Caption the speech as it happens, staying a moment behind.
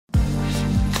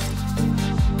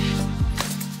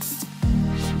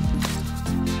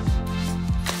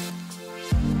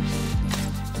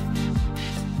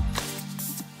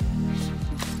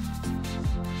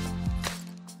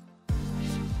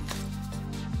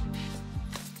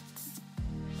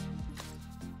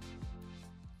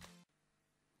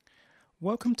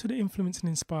Welcome to the Influence and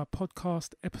Inspire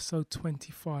podcast, episode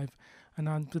 25. And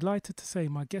I'm delighted to say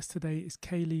my guest today is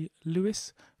Kayleigh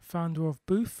Lewis, founder of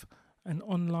Bufe, an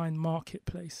online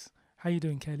marketplace. How you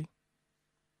doing, Kayleigh?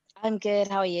 I'm good.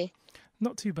 How are you?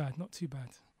 Not too bad, not too bad.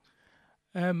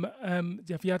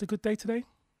 Have you had a good day today?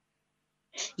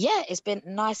 Yeah, it's been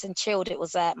nice and chilled. It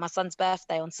was my son's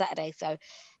birthday on Saturday. So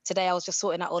today I was just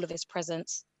sorting out all of his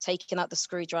presents, taking out the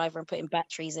screwdriver and putting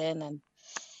batteries in. And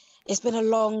it's been a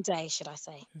long day, should I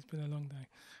say. It's been a long day.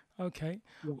 Okay.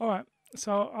 Yeah. All right.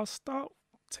 So I'll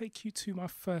take you to my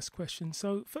first question.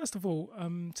 So first of all,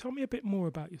 tell me a bit more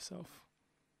about yourself.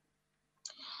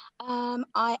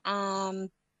 I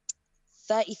am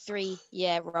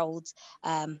 33-year-old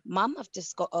mum. I've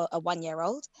just got a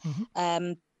 1-year-old.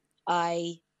 Mm-hmm.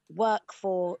 I work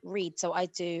for Reed. So I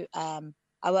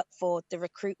work for the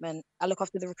recruitment. I look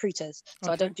after the recruiters.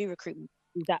 So I don't do recruitment,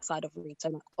 do that side of Reed. So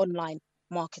like online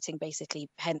marketing, basically,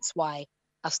 hence why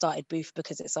I've started Bufe,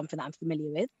 because it's something that I'm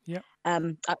familiar with. Yeah. I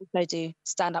also do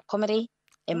stand-up comedy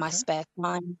in my spare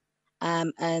time.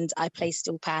 And I play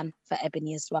steel pan for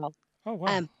Ebony as well. Oh,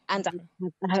 wow. And I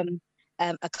have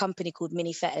a company called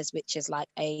Mini Fetters, which is like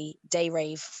a day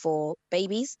rave for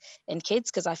babies and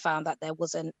kids, because I found that there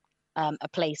wasn't a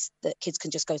place that kids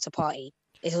can just go to party.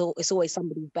 It's always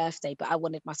somebody's birthday, but I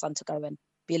wanted my son to go and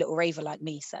be a little raver like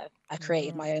me, so I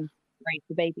created my own rave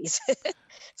for babies.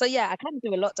 So yeah, I kind of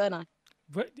do a lot, don't I?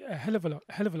 But a hell of a lot.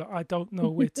 I don't know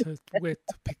where to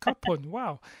pick up on.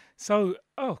 Wow. So,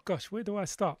 oh gosh, where do I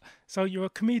start? So you're a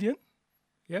comedian,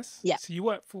 yes? Yeah. So you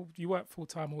work full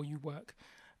time, or you work,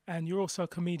 and you're also a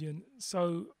comedian.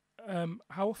 So,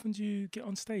 how often do you get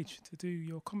on stage to do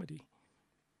your comedy?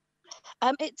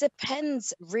 It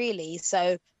depends, really.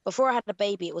 So before I had a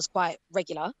baby, it was quite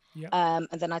regular. Yeah.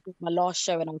 And then I did my last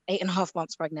show and I was 8.5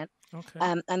 months pregnant. Okay.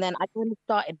 And then I kind of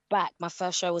started back. My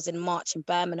first show was in March in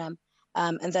Birmingham.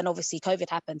 And then obviously COVID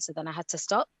happened, so then I had to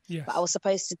stop. Yes. But I was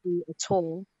supposed to do a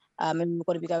tour, and we were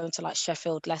going to be going to like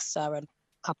Sheffield, Leicester, and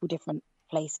a couple different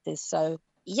places. So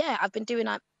yeah, I've been doing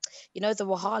like, the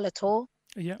Wahala tour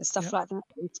and stuff like that,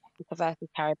 Africa versus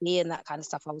Caribbean, that kind of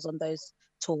stuff. I was on those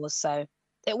tours, so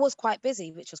it was quite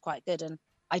busy, which was quite good. And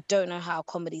I don't know how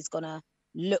comedy's gonna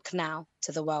look now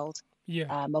to the world.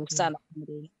 Stand-up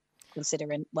comedy,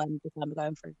 considering the time we're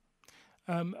going through.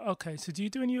 Okay, so do you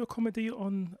do any of your comedy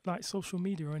on like social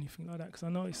media or anything like that? Because I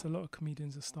noticed a lot of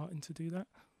comedians are starting to do that.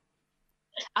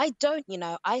 I don't,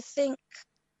 I think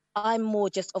I'm more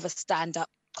just of a stand-up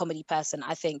comedy person.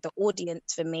 I think the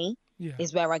audience for me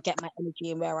is where I get my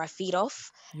energy and where I feed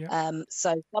off.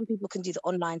 So some people can do the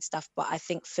online stuff, but I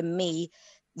think for me,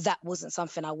 that wasn't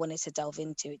something I wanted to delve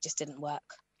into. It just didn't work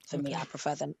for me. I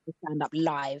prefer them to stand up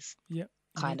live. Yeah.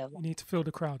 Kind of. You need to feel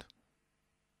the crowd.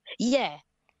 Yeah.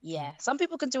 Some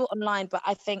people can do it online, but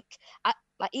I think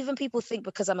even people think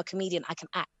because I'm a comedian I can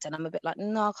act, and I'm a bit like,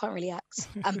 no, I can't really act.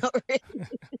 I'm not really.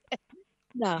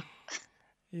 No.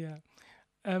 Yeah.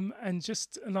 And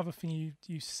just another thing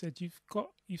you said, you've got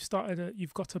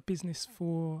a business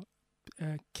for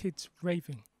kids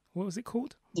raving. What was it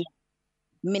called? Yeah.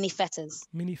 Mini Fetters.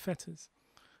 Mini Fetters.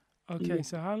 Okay, yeah.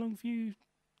 So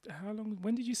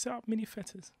when did you set up Mini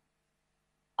Fetters?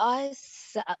 I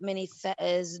set up Mini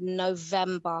Fetters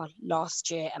November last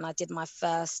year, and I did my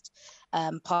first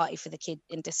party for the kid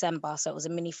in December. So it was a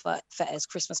Mini Fetters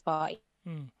Christmas party.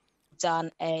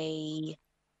 Done a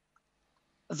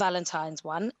Valentine's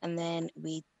one, and then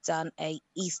we done a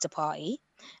Easter party,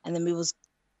 and then we was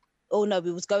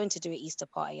going to do an Easter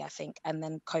party, I think, and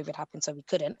then COVID happened, so we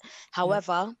couldn't.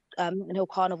 However, Notting Hill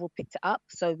Carnival picked it up,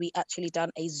 so we actually done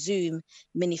a Zoom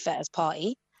Mini Fetters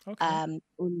party on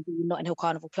the Notting Hill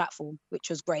Carnival platform, which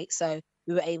was great. So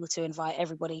we were able to invite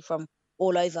everybody from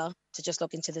all over to just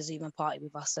log into the Zoom and party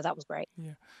with us. So that was great.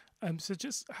 Yeah. So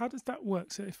just how does that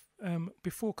work? So if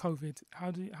before COVID,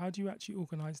 how do you actually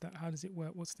organize that? How does it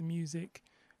work? What's the music?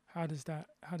 How does that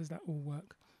all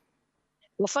work?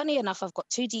 Well, funny enough, I've got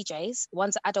two DJs.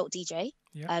 One's an adult DJ,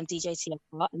 DJ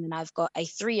TFR, and then I've got a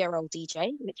 3-year-old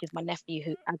DJ, which is my nephew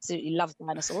who absolutely loves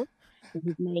dinosaurs.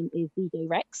 His name is DJ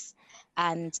Rex.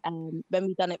 And when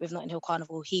we done it with Notting Hill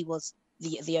Carnival, he was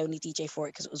the only DJ for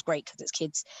it, because it was great, because it's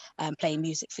kids playing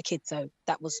music for kids. So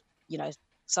that was,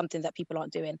 something that people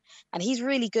aren't doing. And he's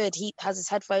really good. He has his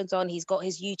headphones on. He's got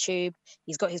his YouTube.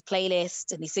 He's got his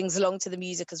playlist, and he sings along to the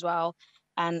music as well.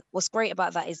 And what's great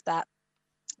about that is that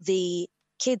the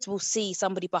kids will see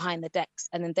somebody behind the decks,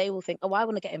 and then they will think, oh, I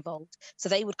want to get involved. So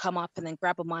they would come up and then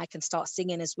grab a mic and start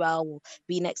singing as well, or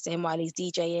be next to him while he's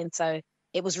DJing. So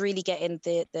it was really getting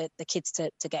the kids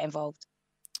to get involved.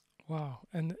 Wow.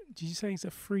 And did you say he's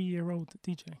a 3-year-old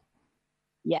DJ?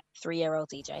 Yeah, 3-year-old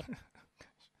DJ.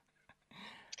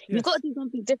 You've got to do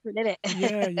something different,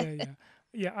 innit?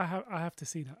 Yeah. I have to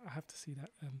see that. I have to see that.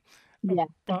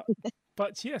 Yeah.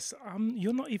 But yes,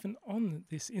 you're not even on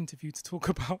this interview to talk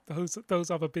about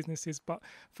those other businesses. But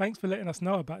thanks for letting us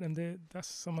know about them. That's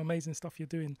some amazing stuff you're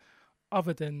doing,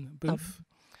 other than Bufe.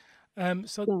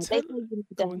 So they say you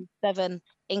need 7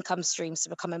 income streams to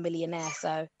become a millionaire.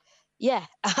 So, yeah,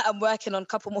 I'm working on a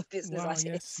couple more business wow, ideas.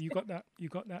 yes, you got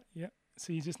that. Yeah.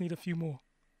 So you just need a few more.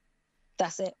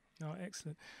 That's it. Oh,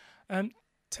 excellent.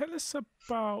 Tell us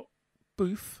about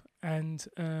Bufe, and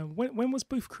when was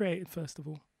Bufe created, first of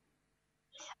all?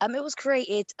 It was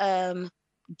created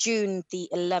June the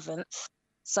 11th.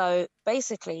 So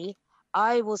basically,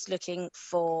 I was looking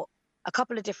for a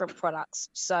couple of different products.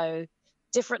 So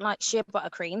different like shea butter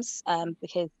creams,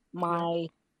 because my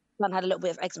son had a little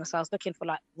bit of eczema, so I was looking for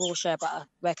like raw shea butter.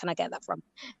 Where can I get that from?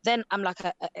 Then I'm like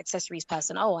a accessories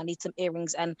person. Oh, I need some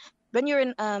earrings. And when you're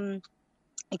in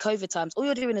COVID times, all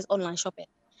you're doing is online shopping.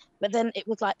 But then it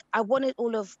was like I wanted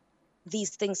all of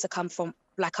these things to come from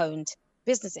Black-owned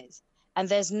businesses, and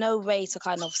there's no way to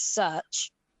kind of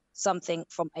search something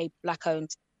from a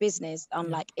Black-owned business on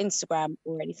like Instagram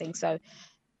or anything. So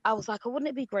I was like, oh, wouldn't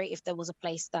it be great if there was a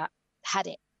place that had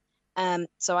it?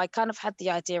 So I kind of had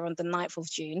the idea on the 9th of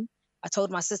June. I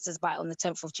told my sisters about it on the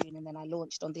 10th of June, and then I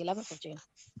launched on the 11th of June.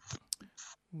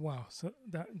 Wow, so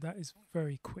that is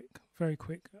very quick, very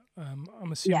quick.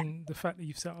 I'm assuming the fact that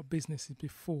you've set up businesses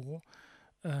before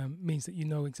means that you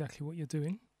know exactly what you're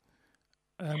doing.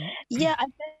 Yeah, I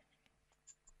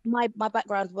think my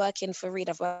background working for Reed,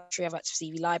 I've worked at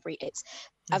CV Library.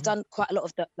 I've done quite a lot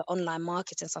of the online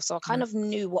marketing stuff, so I kind of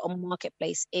knew what a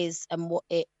marketplace is and what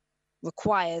it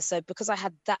requires. So because I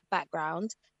had that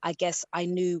background, I guess I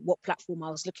knew what platform I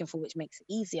was looking for, which makes it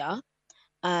easier.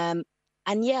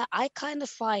 And yeah, I kind of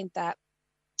find that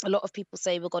a lot of people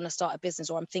say we're going to start a business,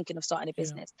 or I'm thinking of starting a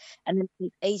business, and then it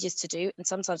takes ages to do. And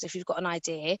sometimes if you've got an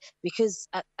idea, because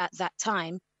at that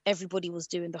time everybody was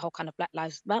doing the whole kind of Black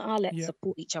Lives Matter, let's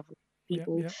support each other,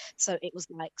 people. So it was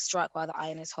like strike while the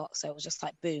iron is hot. So it was just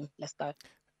like boom, let's go.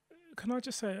 Can I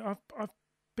just say I've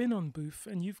been on Bufe,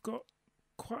 and you've got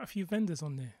quite a few vendors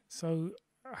on there. So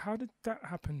how did that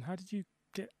happen? How did you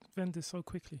get vendors so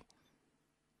quickly?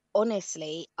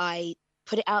 Honestly, I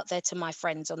put it out there to my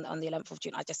friends on the 11th of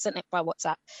June. I just sent it by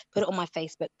WhatsApp, put it on my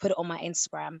Facebook, put it on my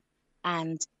Instagram,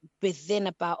 and within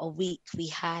about a week we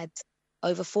had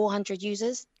over 400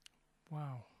 users.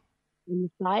 Wow. On the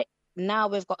site. Now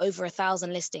we've got over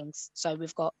 1,000 listings, so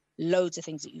we've got loads of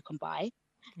things that you can buy.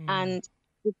 And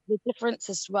the difference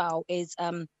as well is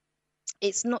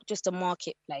it's not just a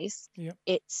marketplace,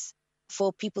 it's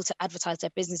for people to advertise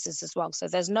their businesses as well. So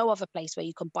there's no other place where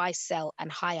you can buy, sell,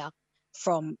 and hire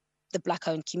from the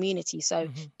Black-owned community. So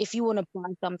if you want to buy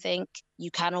something, you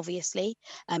can, obviously.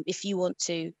 If you want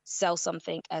to sell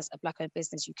something as a Black-owned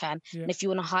business, you can. And if you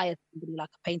want to hire somebody like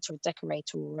a painter, a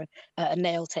decorator, or a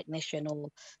nail technician, or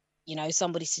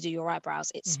somebody to do your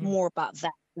eyebrows, it's more about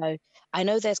that. So I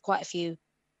know there's quite a few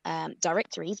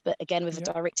directories, but again, with a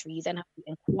directory, you then have to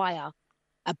inquire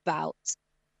about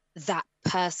that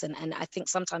person, and I think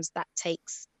sometimes that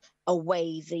takes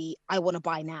away the I want to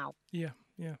buy now.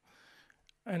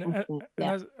 And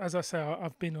as I say,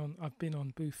 I've been on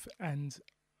Bufe, and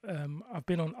I've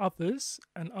been on others,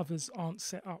 and others aren't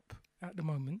set up at the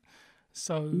moment.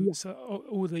 So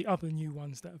all the other new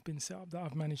ones that have been set up that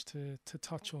I've managed to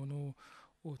touch on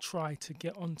or try to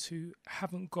get onto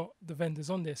haven't got the vendors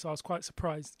on there. So I was quite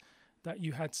surprised that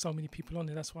you had so many people on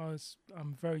there. That's why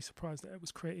I'm very surprised that it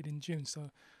was created in June.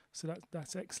 So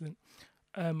that's excellent.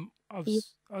 I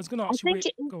was going to ask you.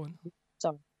 Go on.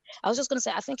 Sorry, I was just going to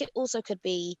say I think it also could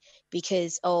be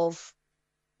because of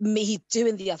me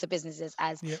doing the other businesses,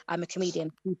 as I'm a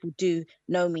comedian. People do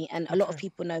know me, and a lot of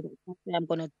people know that if I'm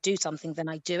going to do something, then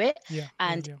I do it.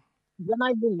 When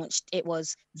I launched, it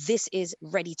was, this is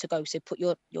ready to go. So put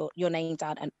your name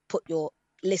down and put your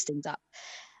listings up.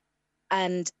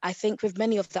 And I think with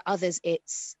many of the others,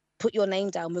 it's put your name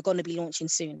down, we're going to be launching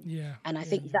soon. And I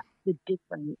think that's the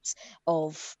difference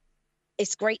of,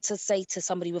 it's great to say to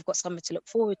somebody, we've got something to look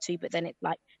forward to, but then it's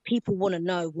like people want to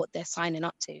know what they're signing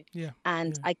up to.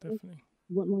 I think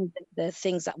one of the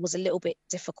things that was a little bit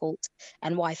difficult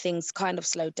and why things kind of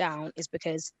slowed down is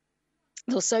because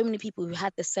there were so many people who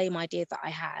had the same idea that I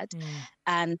had,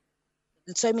 and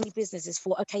so many businesses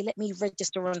thought, okay, let me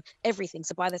register on everything.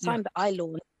 So by the time that I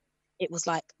launched, it was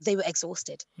like they were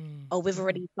exhausted. Oh, we've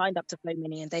already signed up to Flow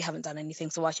Mini and they haven't done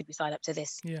anything, so why should we sign up to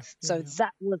this?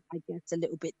 That was, I guess, a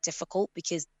little bit difficult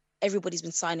because everybody's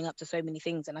been signing up to so many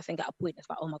things, and I think at a point it's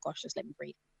like, oh my gosh, just let me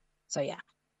breathe. So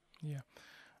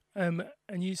And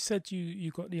you said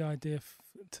you got the idea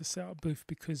to set up Bufe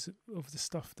because of the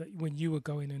stuff that when you were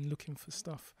going and looking for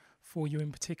stuff for you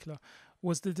in particular.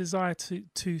 Was the desire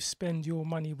to spend your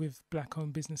money with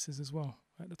black-owned businesses as well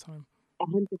at the time?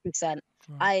 100%.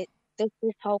 Right. This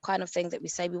whole kind of thing that we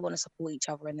say we want to support each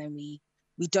other and then we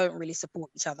don't really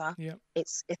support each other. Yeah.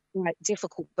 It's quite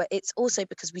difficult, but it's also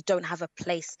because we don't have a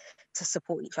place to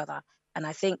support each other. And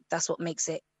I think that's what makes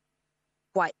it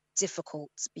quite difficult,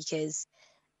 because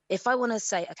if I want to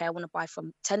say, okay, I want to buy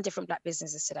from 10 different black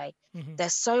businesses today,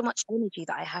 there's so much energy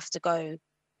that I have to go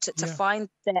to find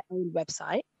their own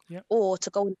website, or to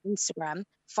go on Instagram,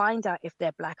 find out if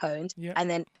they're black owned, and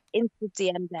then Insta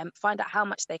DM them, find out how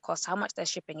much they cost, how much their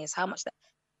shipping is, how much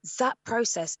that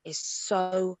process is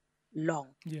so long.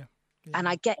 And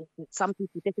I get it. Some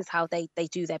people, this is how they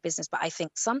do their business. But I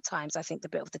think sometimes, the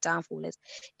bit of the downfall is,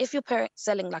 if you're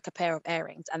selling like a pair of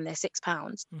earrings and they're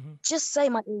 £6, just say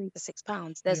my earrings are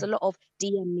 £6. There's a lot of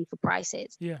DM me for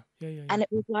prices. And it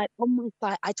was like, on my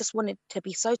site, I just wanted to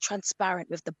be so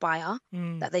transparent with the buyer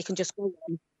that they can just go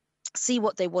on, see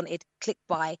what they wanted, click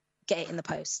buy, get it in the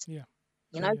post.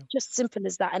 Just simple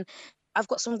as that. And I've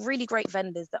got some really great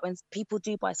vendors that when people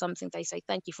do buy something, they say,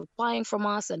 thank you for buying from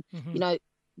us. And,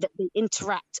 that they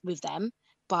interact with them,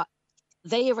 but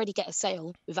they already get a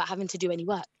sale without having to do any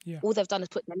work. All they've done is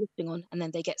put their listing on and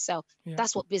then they get sale.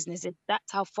 That's what business is.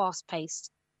 That's how fast paced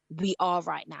we are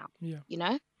right now. I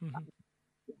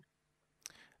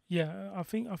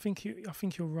think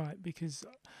you're right, because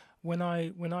when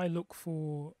I look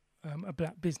for a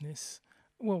black business,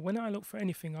 well, when I look for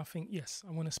anything, I think, yes,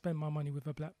 I want to spend my money with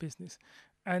a black business,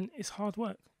 and it's hard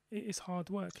work. It is hard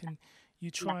work, and you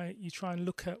try and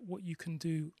look at what you can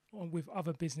do with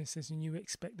other businesses, and you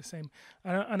expect the same.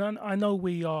 And I know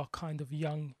we are kind of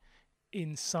young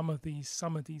in some of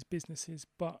these businesses,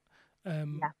 but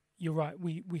you're right.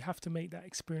 We have to make that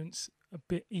experience a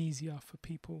bit easier for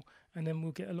people, and then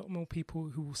we'll get a lot more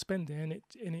people who will spend it,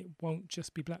 and it won't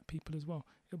just be black people as well.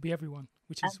 It'll be everyone,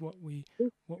 which is what we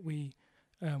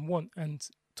want. And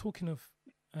talking of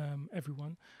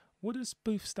everyone, what does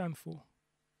Bufe stand for?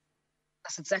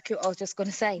 That's exactly what I was just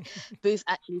going to say. Bufe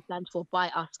actually stands for by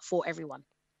us, for everyone.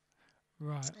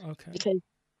 Right, okay. Because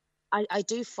I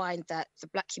do find that the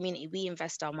black community, we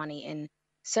invest our money in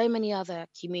so many other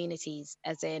communities,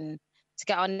 as in to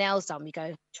get our nails done, we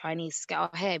go Chinese. To get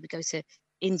our hair, we go to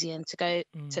Indian. To go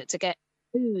to get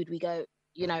food, we go,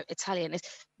 Italian.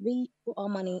 We put our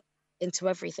money into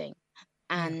everything.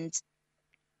 And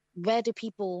where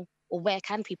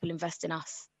can people invest in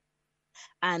us?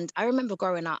 And I remember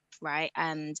growing up, right?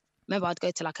 And remember I'd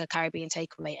go to like a Caribbean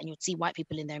takeaway and you'd see white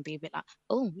people in there and be a bit like,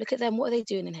 oh, look at them. What are they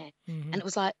doing in here? And it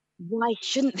was like, why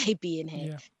shouldn't they be in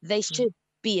here? They should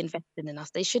be investing in us.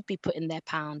 They should be putting their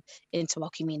pound into our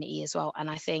community as well. And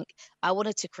I think I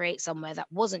wanted to create somewhere that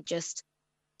wasn't just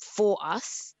for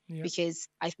us, because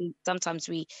I think sometimes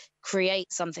we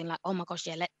create something like, oh my gosh,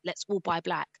 let's all buy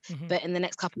black. But in the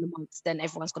next couple of months, then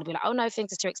everyone's going to be like, oh no,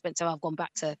 things are too expensive. I've gone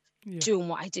back to doing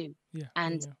what I do.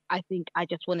 I think I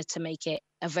just wanted to make it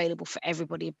available for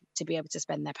everybody to be able to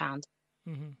spend their pound.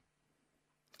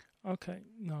 Okay,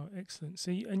 no, excellent.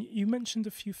 So, and you mentioned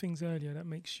a few things earlier that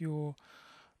makes your,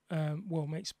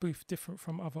 makes Bufe different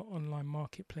from other online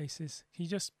marketplaces. Can you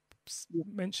just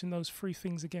mention those three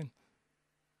things again?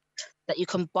 That you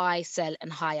can buy, sell,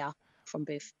 and hire from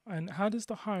Bufe. And how does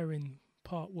the hiring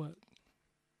part work?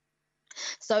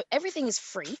 So everything is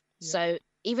free. So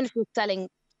even if you're selling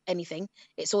anything,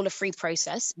 it's all a free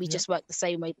process. We just work the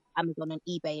same way Amazon and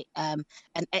eBay and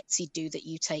Etsy do, that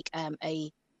you take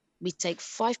we take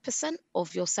 5%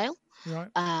 of your sale,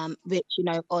 which,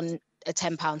 on a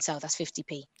 £10 sale, that's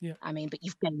 50p. I mean, but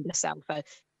you've gained the sale. So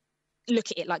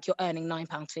look at it like you're earning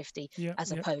 £9.50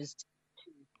 as opposed to,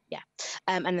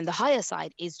 and then the higher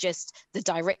side is just the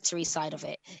directory side of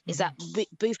it, is that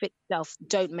Bufe itself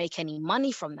don't make any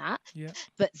money from that,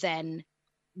 but then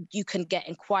you can get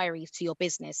inquiries to your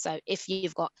business. So if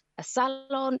you've got a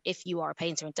salon, if you are a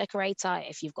painter and decorator,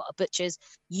 if you've got a butcher's,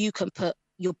 you can put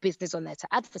your business on there to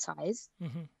advertise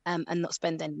and not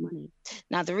spend any money.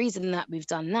 Now, the reason that we've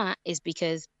done that is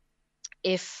because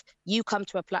if you come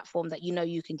to a platform that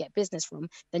you can get business from,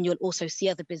 then you'll also see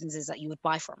other businesses that you would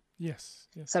buy from.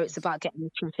 So it's about getting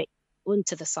the traffic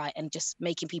onto the site and just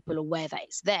making people aware that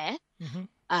it's there.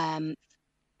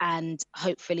 And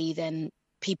hopefully then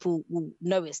people will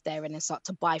know it's there and then start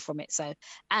to buy from it. So,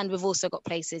 and we've also got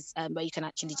places where you can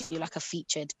actually do like a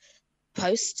featured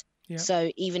post.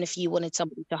 So even if you wanted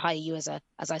somebody to hire you as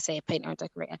I say, a painter and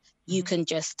decorator, you can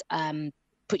just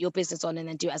put your business on and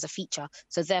then do it as a feature.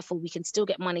 So therefore we can still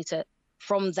get money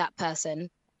from that person,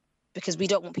 because we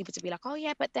don't want people to be like, oh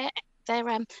yeah, but they're they're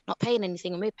not paying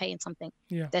anything and we're paying something.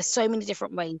 Yeah. There's so many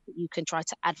different ways that you can try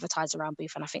to advertise around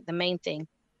Bufe, and I think the main thing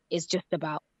is just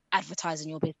about advertising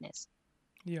your business.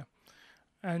 Yeah.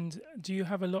 And do you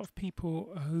have a lot of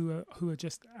people who are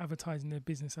just advertising their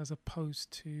business as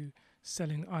opposed to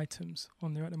selling items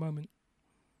on there at the moment?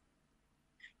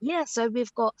 Yeah, so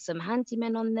we've got some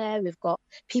handymen on there. We've got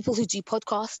people who do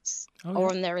podcasts are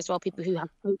on there as well. People who have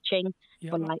coaching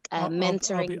for like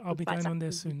mentoring. I'll be going on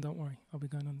there soon. Don't worry, I'll be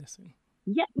going on there soon.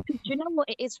 Yeah, because you know what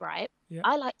it is, right? Yeah.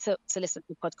 I like to listen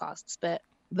to podcasts, but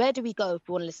where do we go if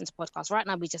we want to listen to podcasts? Right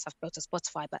now, we just have to go to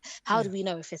Spotify. But how do we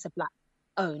know if it's a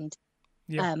Black-owned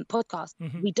podcast?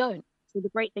 We don't. So the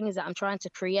great thing is that I'm trying to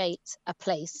create a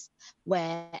place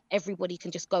where everybody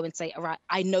can just go and say, all right,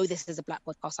 I know this is a Black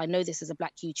podcast. I know this is a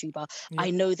Black YouTuber. I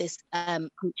know this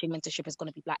coaching mentorship is going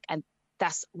to be Black. And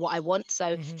that's what I want.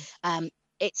 So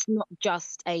it's not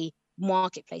just a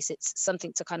marketplace. It's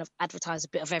something to kind of advertise a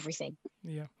bit of everything.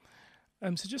 Yeah.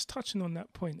 So just touching on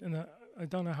that point, and I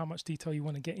don't know how much detail you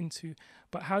want to get into,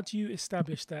 but how do you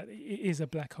establish that it is a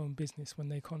Black-owned business when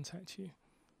they contact you?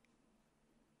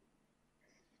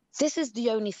 This is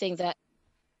the only thing that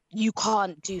you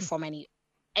can't do from any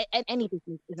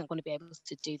business isn't going to be able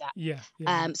to do that. Yeah.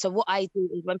 So what I do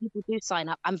is when people do sign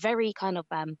up, I'm very kind of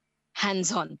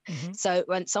hands-on. So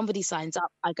when somebody signs up,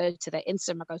 I go to their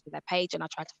Instagram, I go to their page, and I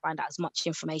try to find out as much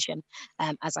information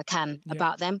as I can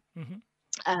about them.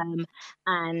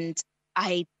 And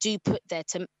I do put there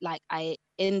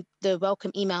in the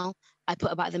welcome email, I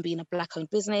put about them being a Black-owned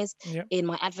business. In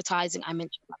my advertising, I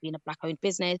mentioned about being a Black-owned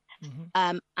business.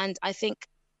 And I think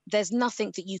there's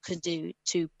nothing that you can do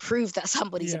to prove that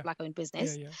somebody's a Black-owned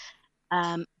business.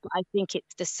 But I think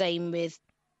it's the same with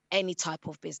any type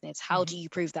of business. How do you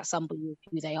prove that somebody is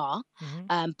who they are?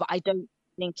 But I don't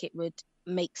think it would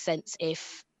make sense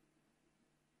if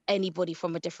anybody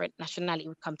from a different nationality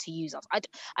would come to use us.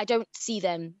 I don't see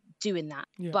them doing that.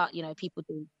 But, you know, people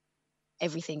do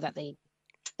everything that they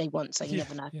want, so you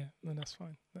never know. Yeah, no, that's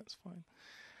fine.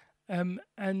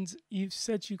 And you've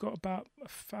said you got about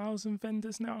 1,000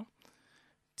 vendors now.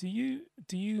 Do you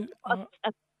over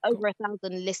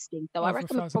 1,000 listings? So I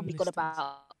reckon we've probably got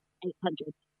about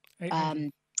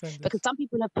 800. Because some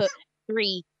people have put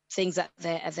 3 things that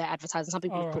they're advertising. Some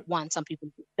people have put 1. Some people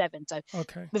have put 7. So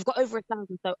we've got over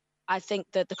 1,000. So I think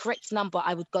that the correct number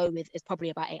I would go with is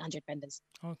probably about 800 vendors.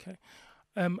 Okay.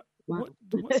 Wow.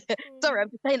 Sorry,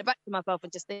 I'm just saying it back to myself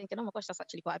and just thinking, oh my gosh, that's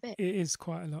actually quite a bit. It is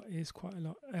quite a lot.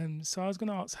 So I was going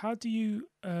to ask, how do you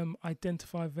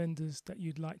identify vendors that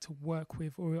you'd like to work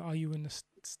with, or are you in a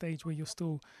stage where you're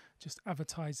still just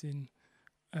advertising,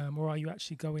 or are you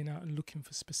actually going out and looking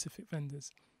for specific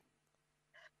vendors?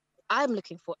 I'm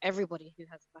looking for everybody who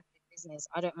has a Black-owned business.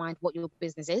 I don't mind what your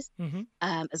business is,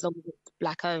 as long as it's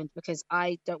Black-owned, because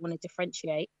I don't want to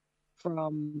differentiate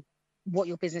from what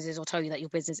your business is or tell you that your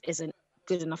business isn't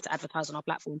good enough to advertise on our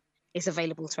platform. It's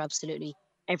available to absolutely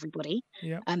everybody.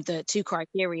 The 2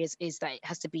 criteria is that it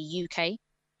has to be UK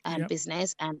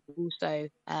business, and also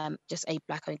just a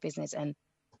Black-owned business, and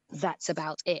that's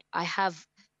about it. I have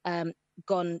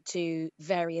gone to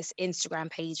various Instagram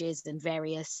pages and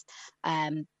various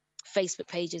Facebook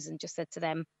pages and just said to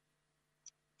them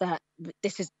that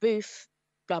this is Bufe,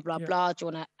 blah, blah, blah. Do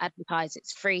you want to advertise?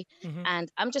 It's free.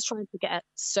 And I'm just trying to get at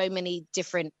so many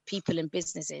different people and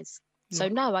businesses. So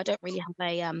no, I don't really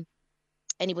have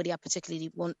anybody I particularly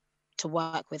want to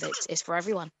work with. It's for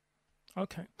everyone.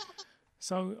 Okay.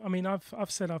 So, I mean, I've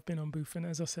said I've been on Bufe, and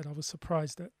as I said, I was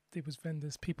surprised that there was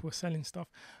vendors, people were selling stuff.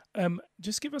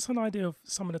 Just give us an idea of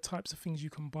some of the types of things you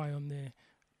can buy on there,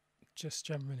 just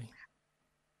generally.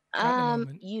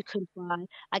 You can buy,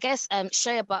 I guess,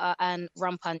 shea butter and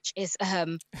rum punch is,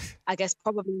 I guess,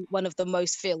 probably one of the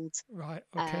most filled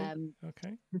categories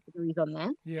on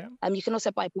there. You can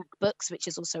also buy Black books, which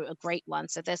is also a great one.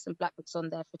 So there's some Black books on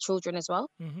there for children as well,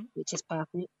 which is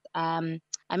perfect. And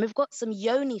we've got some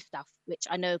yoni stuff, which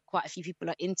I know quite a few people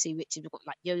are into, which is we've got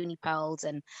like yoni pearls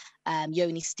and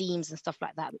yoni steams and stuff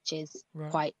like that, which is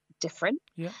quite different.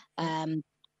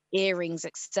 Earrings,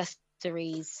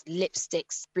 accessories,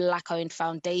 lipsticks, Black-owned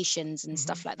foundations and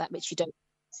stuff like that, which you don't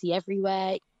see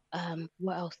everywhere.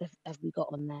 What else have we got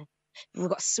on there? We've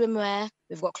got swimwear,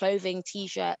 we've got clothing,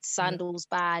 t-shirts, sandals,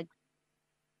 bags.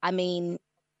 I mean,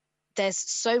 there's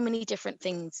so many different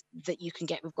things that you can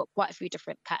get. We've got quite a few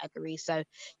different categories. So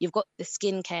you've got the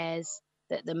skincares,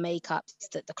 the makeups,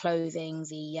 the clothing,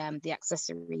 the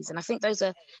accessories, and I think those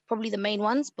are probably the main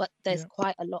ones. But there's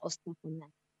quite a lot of stuff on there.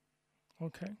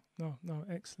 Okay. No,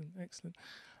 excellent.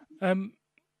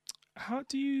 How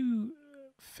do you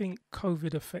think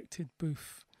COVID affected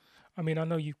Bufe? I mean, I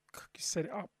know you set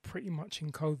it up pretty much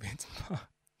in COVID,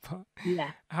 but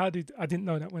Yeah. I didn't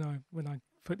know that when I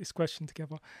put this question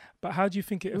together, but how do you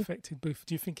think it Mm. affected Bufe?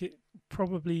 Do you think it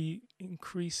probably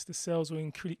increased the sales or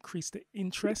increased the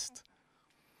interest?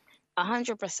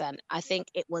 100%. I think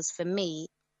it was, for me,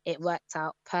 it worked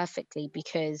out perfectly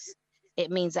because it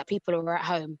means that people are at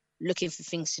home looking for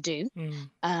things to do, Mm,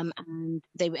 and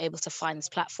they were able to find this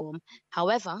platform.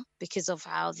 However, because of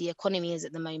how the economy is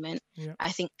at the moment, yeah,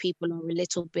 I think people are a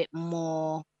little bit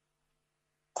more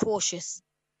cautious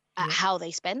at yeah. how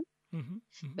they spend, Mm-hmm,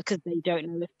 mm-hmm. because they don't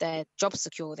know if their job's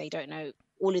secure. They don't know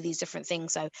all of these different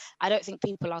things. So I don't think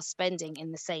people are spending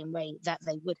in the same way that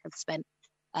they would have spent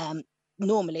um,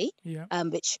 normally, Yeah.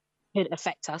 which could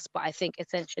affect us. But I think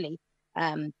essentially,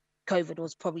 um, COVID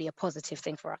was probably a positive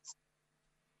thing for us.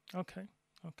 Okay.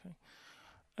 Okay.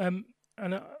 Um,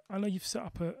 and I know you've set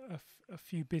up a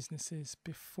few businesses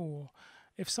before.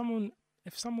 If someone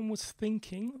if someone was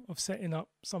thinking of setting up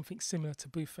something similar to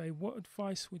Bufe, what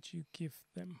advice would you give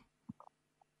them?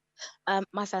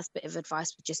 My first bit of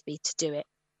advice would just be to do it,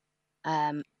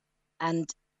 um, and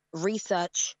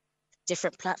research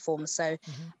different platforms. So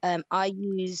Mm-hmm. I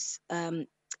use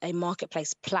a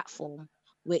marketplace platform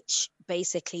which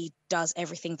basically does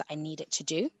everything that I need it to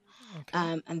do.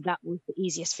 Okay. And that was the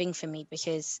easiest thing for me,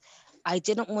 because I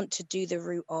didn't want to do the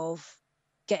route of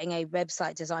getting a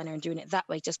website designer and doing it that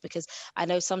way, just because I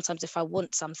know sometimes if I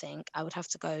want something, I would have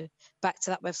to go back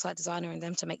to that website designer and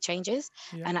them to make changes.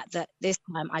 Yeah. And this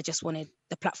time, I just wanted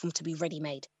the platform to be ready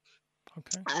made.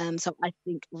 Okay. So I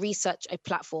think research a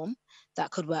platform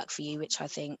that could work for you, which I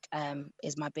think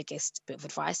is my biggest bit of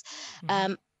advice.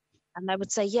 Mm-hmm. Um, and I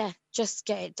would say, yeah, just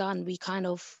get it done. We kind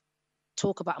of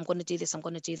talk about, I'm going to do this, I'm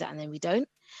going to do that, and then we don't.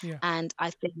 Yeah. And I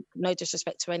think, no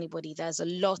disrespect to anybody, there's a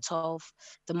lot of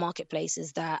the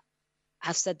marketplaces that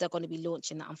have said they're going to be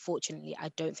launching that unfortunately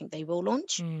I don't think they will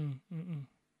launch, Mm-mm.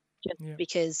 just Yeah.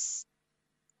 because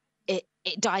it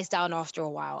dies down after a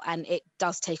while, and it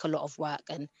does take a lot of work.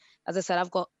 And as I said,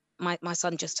 I've got my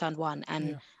son just turned 1, and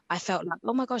Yeah. I felt like,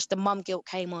 oh my gosh, the mum guilt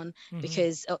came on, Mm-hmm.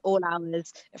 because at all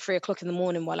hours at 3 o'clock in the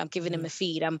morning, while I'm giving him Yeah. a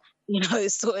feed, I'm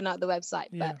sorting out the website.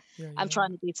 But Yeah. Yeah. I'm Yeah.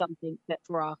 trying to do something that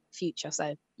for our future.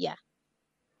 So yeah.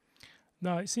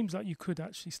 No, it seems like you could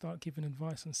actually start giving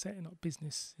advice on setting up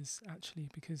businesses actually,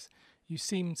 because you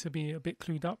seem to be a bit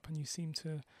clued up, and you seem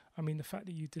to. I mean, the fact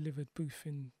that you delivered Bufe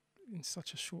in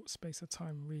such a short space of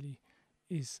time really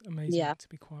is amazing. Yeah. To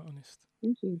be quite honest,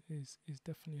 Thank you. is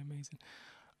definitely amazing.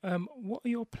 What are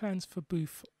your plans for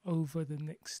Bufe over the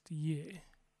next year?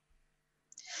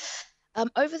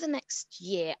 Over the next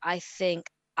year, I think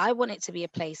I want it to be a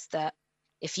place that,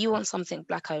 if you want something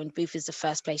black owned, Booth is the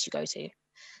first place you go to. Yeah.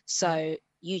 So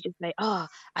you just say, oh,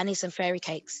 I need some fairy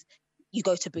cakes. You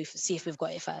go to Booth, see if we've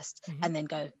got it first, Mm-hmm. and then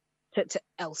go to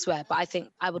elsewhere. But I think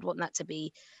I would want that to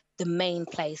be the main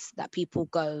place that people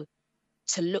go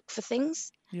to look for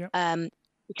things. Yeah. Um,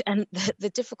 and not the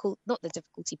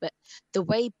difficulty, but the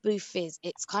way Booth is,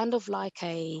 it's kind of like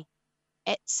a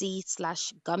Etsy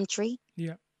slash Gumtree,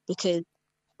 Yeah. because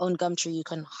on Gumtree you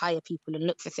can hire people and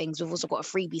look for things. We've also got a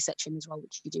freebie section as well,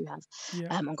 which you do have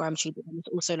Yeah. on Gumtree. But then it's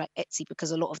also like Etsy,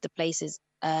 because a lot of the places,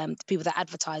 the people that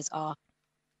advertise are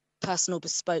personal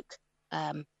bespoke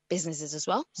businesses as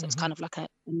well. So it's Mm-hmm. kind of like a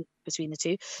mix between the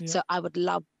two. Yeah. So I would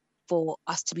love for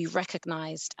us to be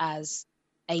recognized as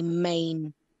a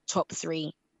main top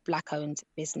 3 black owned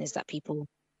business that people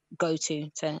go to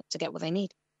get what they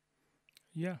need.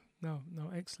 Yeah. No. No.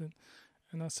 Excellent.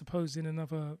 And I suppose in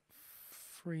another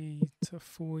 3 to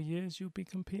 4 years, you'll be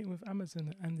competing with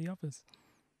Amazon and the others.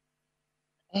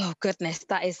 Oh goodness,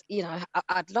 that is,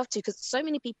 I'd love to, because so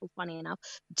many people, funny enough,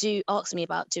 do ask me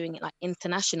about doing it like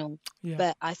international. Yeah.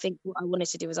 But I think what I wanted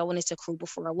to do is I wanted to crawl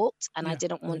before I walked, and I Yeah.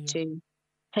 didn't Yeah. want Yeah. to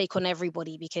take on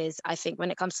everybody, because I think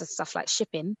when it comes to stuff like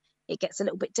shipping, it gets a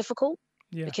little bit difficult,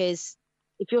 Yeah. because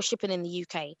if you're shipping in the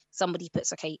UK, somebody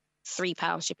puts, okay,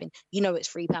 £3 shipping, it's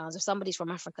 £3. If somebody's from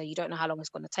Africa, you don't know how long it's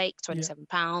going to take, Yeah.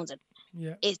 £27, and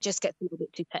Yeah. it just gets a little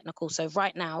bit too technical. So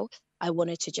right now, I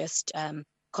wanted to just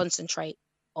concentrate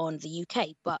on the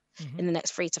UK. But Mm-hmm. in the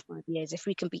next 3 to 5 years, if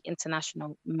we can be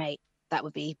international, mate, that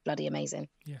would be bloody amazing.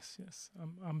 Yes. Yes.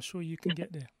 I'm sure you can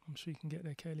get there. I'm sure you can get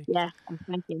there, Kayleigh. Yeah,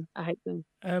 thank you. I hope so.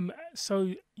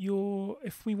 So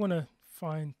if we want to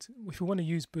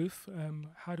use Booth,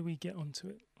 how do we get onto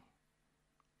it?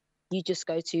 You just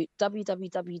go to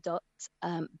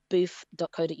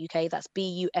www.bufe.co.uk. That's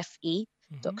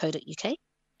Mm-hmm. bufe.co.uk.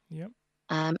 Yeah.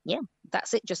 Yeah,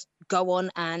 that's it. Just go on,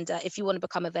 and if you want to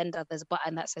become a vendor, there's a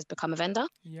button that says become a vendor.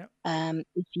 Yeah.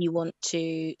 If you want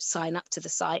to sign up to the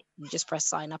site, you just press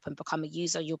sign up and become a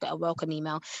user. You'll get a welcome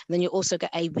email, and then you'll also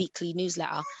get a weekly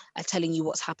newsletter telling you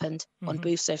what's happened on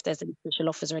Bufe. So if there's any special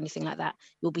offers or anything like that,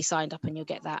 you'll be signed up and you'll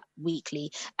get that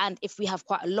weekly. And if we have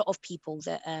quite a lot of people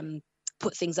that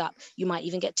put things up, you might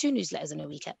even get 2 newsletters in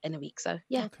a week. So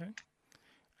yeah. Okay.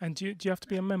 And do you have to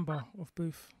be a member of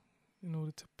Bufe in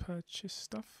order to purchase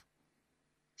stuff?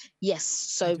 Yes.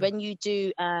 So when you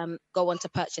do go on to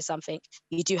purchase something,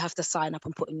 you do have to sign up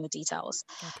and put in your details.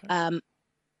 Okay.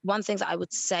 One thing that I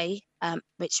would say,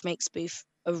 which makes Bufe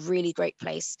a really great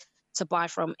place to buy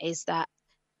from, is that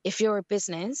if you're a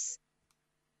business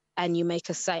and you make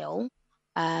a sale,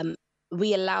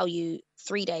 we allow you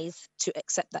 3 days to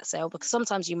accept that sale, because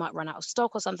sometimes you might run out of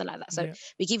stock or something like that. So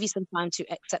we give you some time to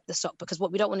accept the stock, because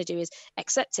what we don't want to do is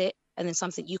accept it and then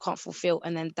something you can't fulfill,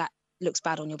 and then that looks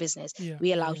bad on your business.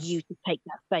 We allow you to take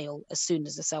that sale as soon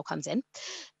as the sale comes in.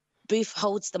 Bufe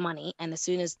holds the money, and as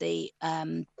soon as the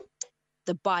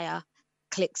buyer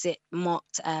clicks it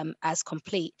marked as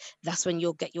complete, that's when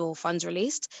you'll get your funds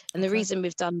released. And the reason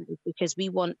we've done it is because we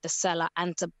want the seller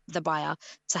and the buyer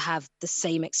to have the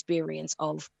same experience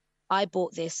of, I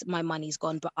bought this, my money's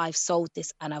gone, but I've sold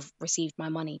this and I've received my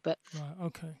money. But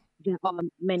there are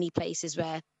many places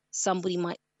where somebody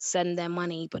might send their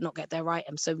money but not get their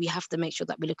item. So we have to make sure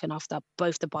that we're looking after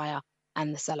both the buyer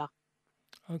and the seller.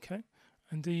 Okay.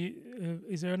 And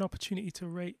is there an opportunity to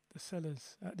rate the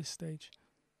sellers at this stage?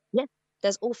 Yes,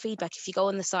 there's all feedback. If you go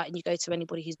on the site and you go to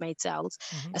anybody who's made sales,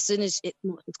 as soon as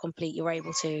it's complete, you're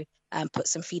able to put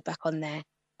some feedback on there.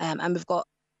 And we've got,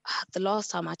 the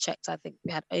last time I checked, I think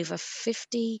we had over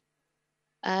 50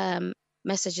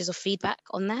 messages of feedback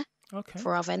on there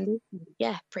for our vendors.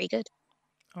 Yeah, pretty good.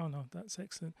 Oh, no, that's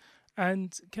excellent.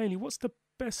 And Kayleigh, what's the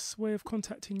best way of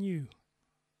contacting you?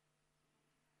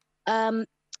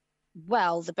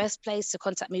 Well, the best place to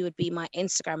contact me would be my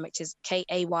Instagram, which is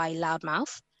Kayleigh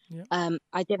Loudmouth. Yeah.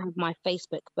 I did have my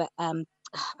Facebook, but I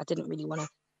didn't really want to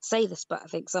say this, but I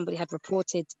think somebody had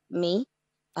reported me.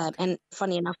 And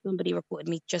funny enough, somebody reported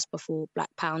me just before Black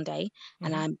Pound Day.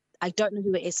 And I don't know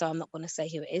who it is, so I'm not going to say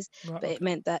who it is. But it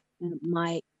meant that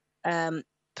my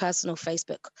personal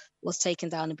Facebook was taken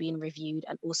down and being reviewed,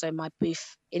 and also my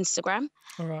Bufe Instagram.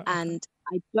 And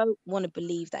I don't want to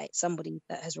believe that it's somebody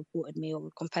that has reported me or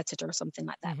a competitor or something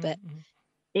like that. But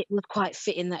it was quite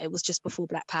fitting that it was just before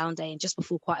Black Pound Day and just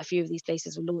before quite a few of these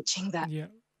places were launching that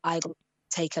I got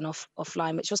taken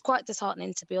offline, which was quite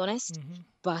disheartening, to be honest.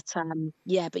 But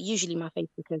but usually my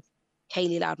Facebook is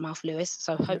Kayleigh Loudmouth Lewis.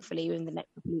 So hopefully in the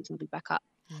next couple of weeks I'll be back up.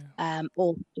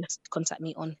 Or just contact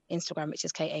me on Instagram, which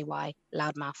is Kay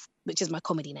Loudmouth, which is my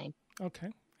comedy name. Okay,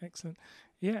 excellent.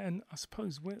 Yeah, and I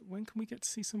suppose when can we get to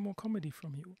see some more comedy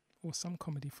from you, or some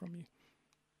comedy from you?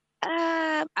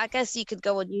 I guess you could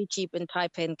go on YouTube and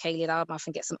type in Kayleigh Loudmouth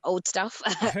and get some old stuff.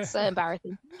 So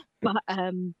embarrassing. But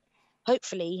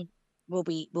hopefully we'll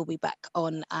be back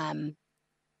on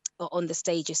the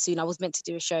stages soon. I was meant to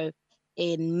do a show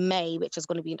in May, which was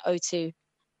going to be in O2,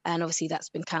 and obviously that's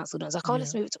been cancelled. I was like, oh,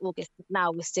 let's move it to August.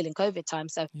 Now we're still in COVID time,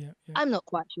 so I'm not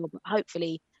quite sure, but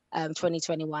hopefully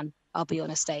 2021 I'll be on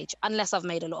a stage, unless I've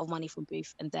made a lot of money from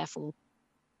Bufe and therefore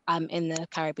I'm in the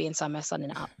Caribbean somewhere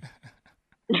sunning it up.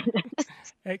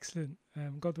 Excellent.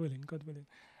 God willing.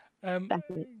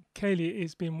 Kayleigh,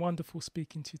 it's been wonderful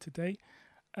speaking to you today,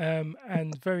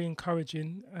 and very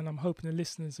encouraging. And I'm hoping the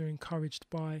listeners are encouraged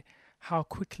by how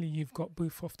quickly you've got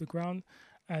Bufe off the ground.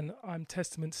 And I'm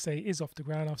testament to say it is off the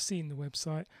ground. I've seen the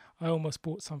website. I almost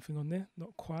bought something on there.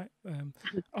 Not quite.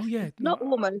 Oh yeah. Not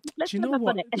almost. Do you know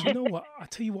what? I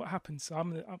tell you what happened.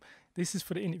 So this is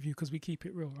for the interview because we keep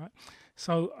it real, right?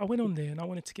 So I went on there and I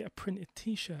wanted to get a printed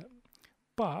T-shirt,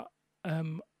 but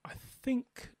I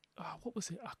think what was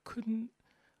it? I couldn't.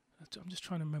 I'm just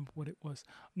trying to remember what it was.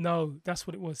 No, that's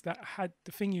what it was. That had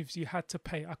the thing is you had to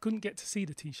pay. I couldn't get to see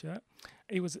the T-shirt.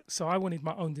 It was so I wanted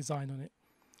my own design on it.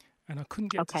 And I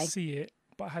couldn't get to see it,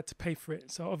 but I had to pay for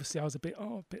it. So obviously I was a bit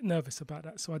nervous about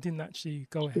that. So I didn't actually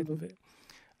go ahead with it.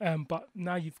 But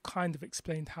now you've kind of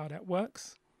explained how that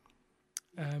works.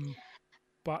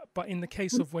 But in the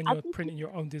case of when you're printing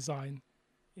your own design,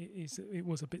 it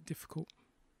was a bit difficult.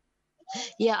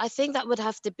 Yeah, I think that would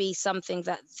have to be something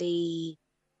that the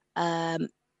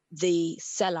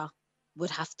seller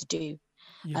would have to do.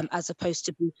 As opposed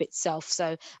to Bufe itself.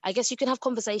 So I guess you can have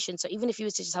conversations. So even if you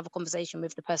were to just have a conversation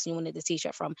with the person you wanted the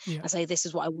T-shirt from and say, this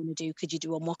is what I want to do, could you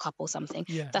do a mock-up or something?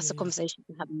 That's a conversation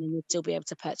you can have, and then you'll still be able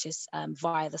to purchase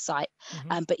via the site.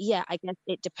 But yeah, I guess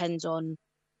it depends on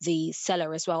the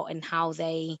seller as well and how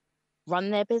they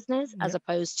run their business, as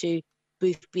opposed to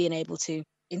Bufe being able to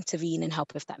intervene and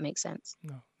help, if that makes sense.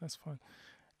 No, that's fine.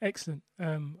 Excellent.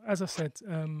 As I said,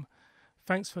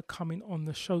 thanks for coming on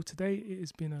the show today. It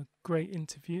has been a great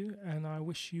interview, and I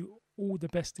wish you all the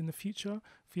best in the future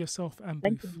for yourself and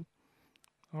Bufe.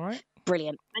 All right.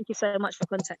 Brilliant. Thank you so much for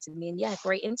contacting me. And yeah,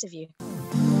 great interview.